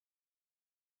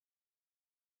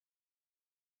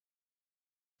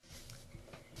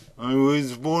I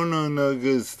was born on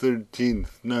August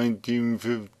 13th,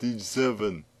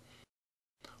 1957.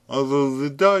 Although the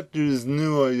doctors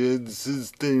knew I had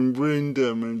sustained brain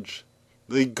damage,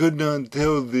 they could not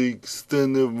tell the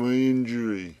extent of my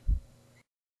injury.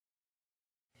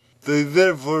 They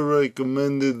therefore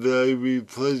recommended that I be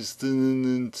placed in an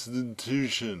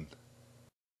institution.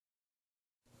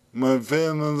 My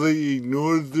family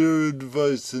ignored their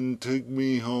advice and took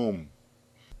me home.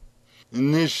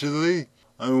 Initially,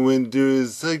 I went to a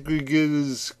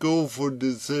segregated school for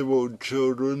disabled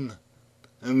children,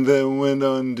 and then went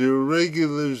on to a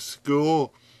regular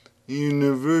school,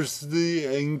 university,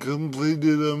 and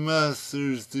completed a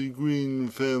master's degree in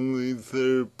family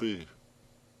therapy.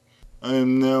 I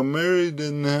am now married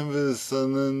and have a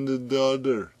son and a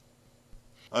daughter.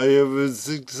 I have a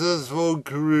successful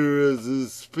career as a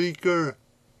speaker,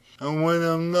 and when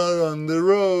I'm not on the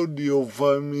road, you'll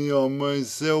find me on my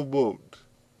sailboat.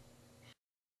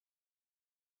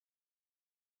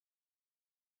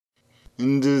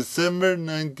 In December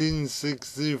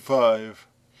 1965,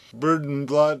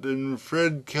 Burtonblatt and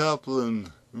Fred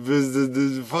Kaplan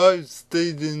visited 5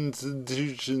 state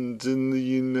institutions in the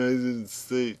United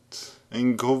States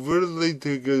and covertly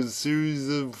took a series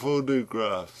of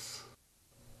photographs.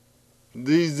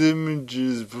 These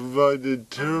images provide a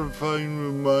terrifying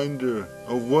reminder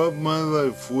of what my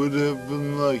life would have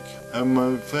been like had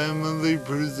my family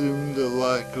presumed a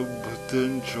lack of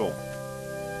potential.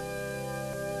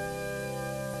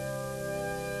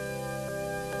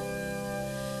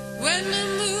 When the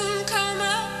moon come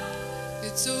up,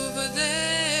 it's over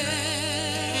there,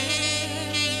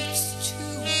 it's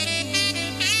true.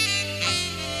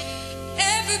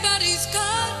 Everybody's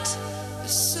got a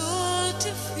soul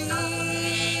to feed.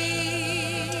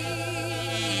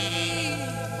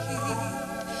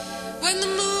 When the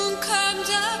moon comes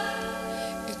up,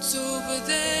 it's over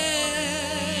there.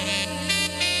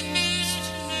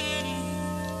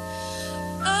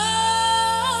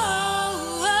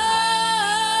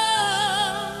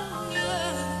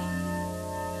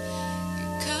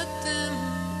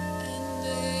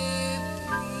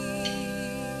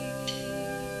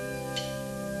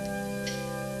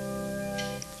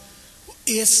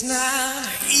 It's not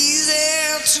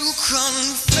easy to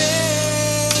confess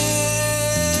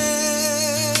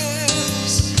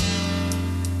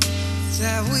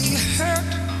that we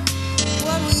hurt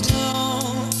what we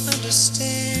don't understand.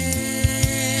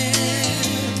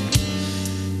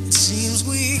 It seems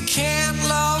we can't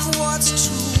love what's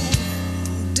too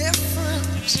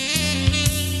different,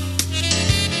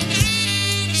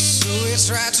 so we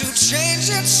try to change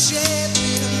its shape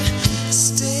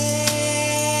instead.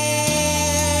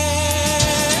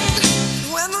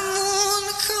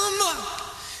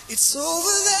 It's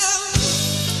over there.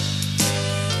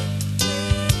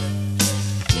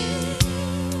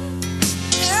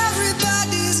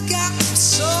 Everybody's got a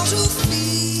soul to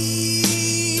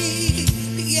feed.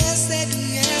 Yes, they do,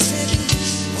 yes, they do.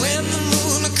 When the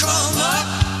moon comes up,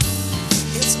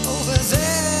 it's over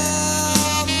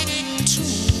there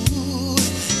too.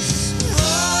 Oh,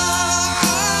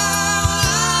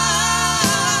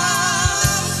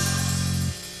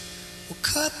 we'll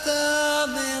cut them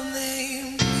and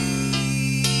they bleed.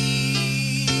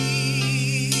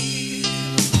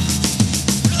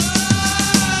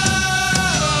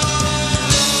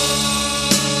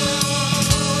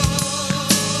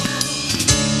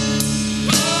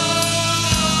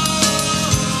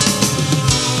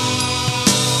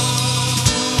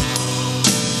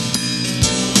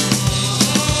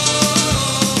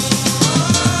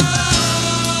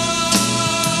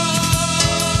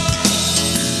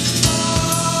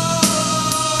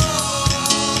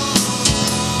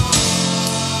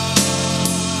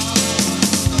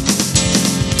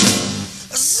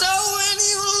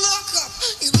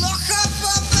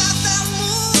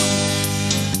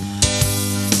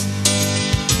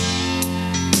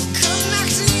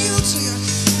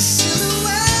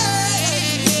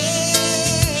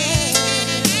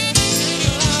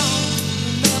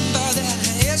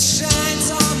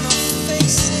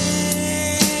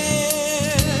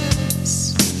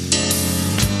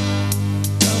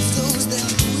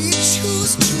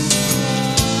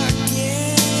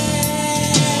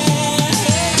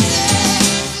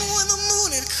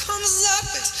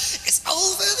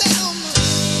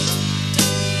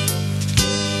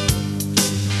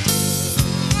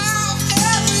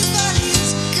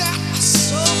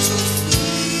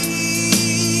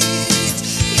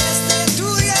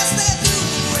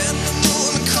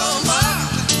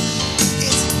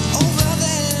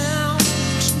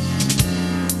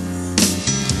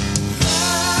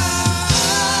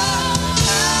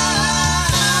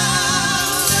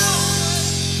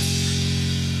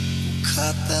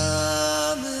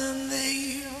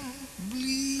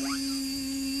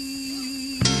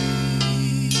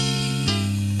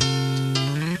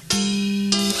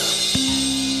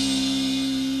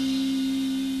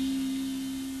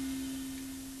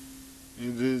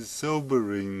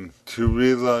 sobering to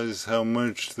realize how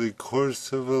much the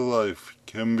course of a life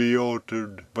can be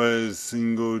altered by a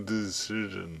single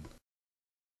decision.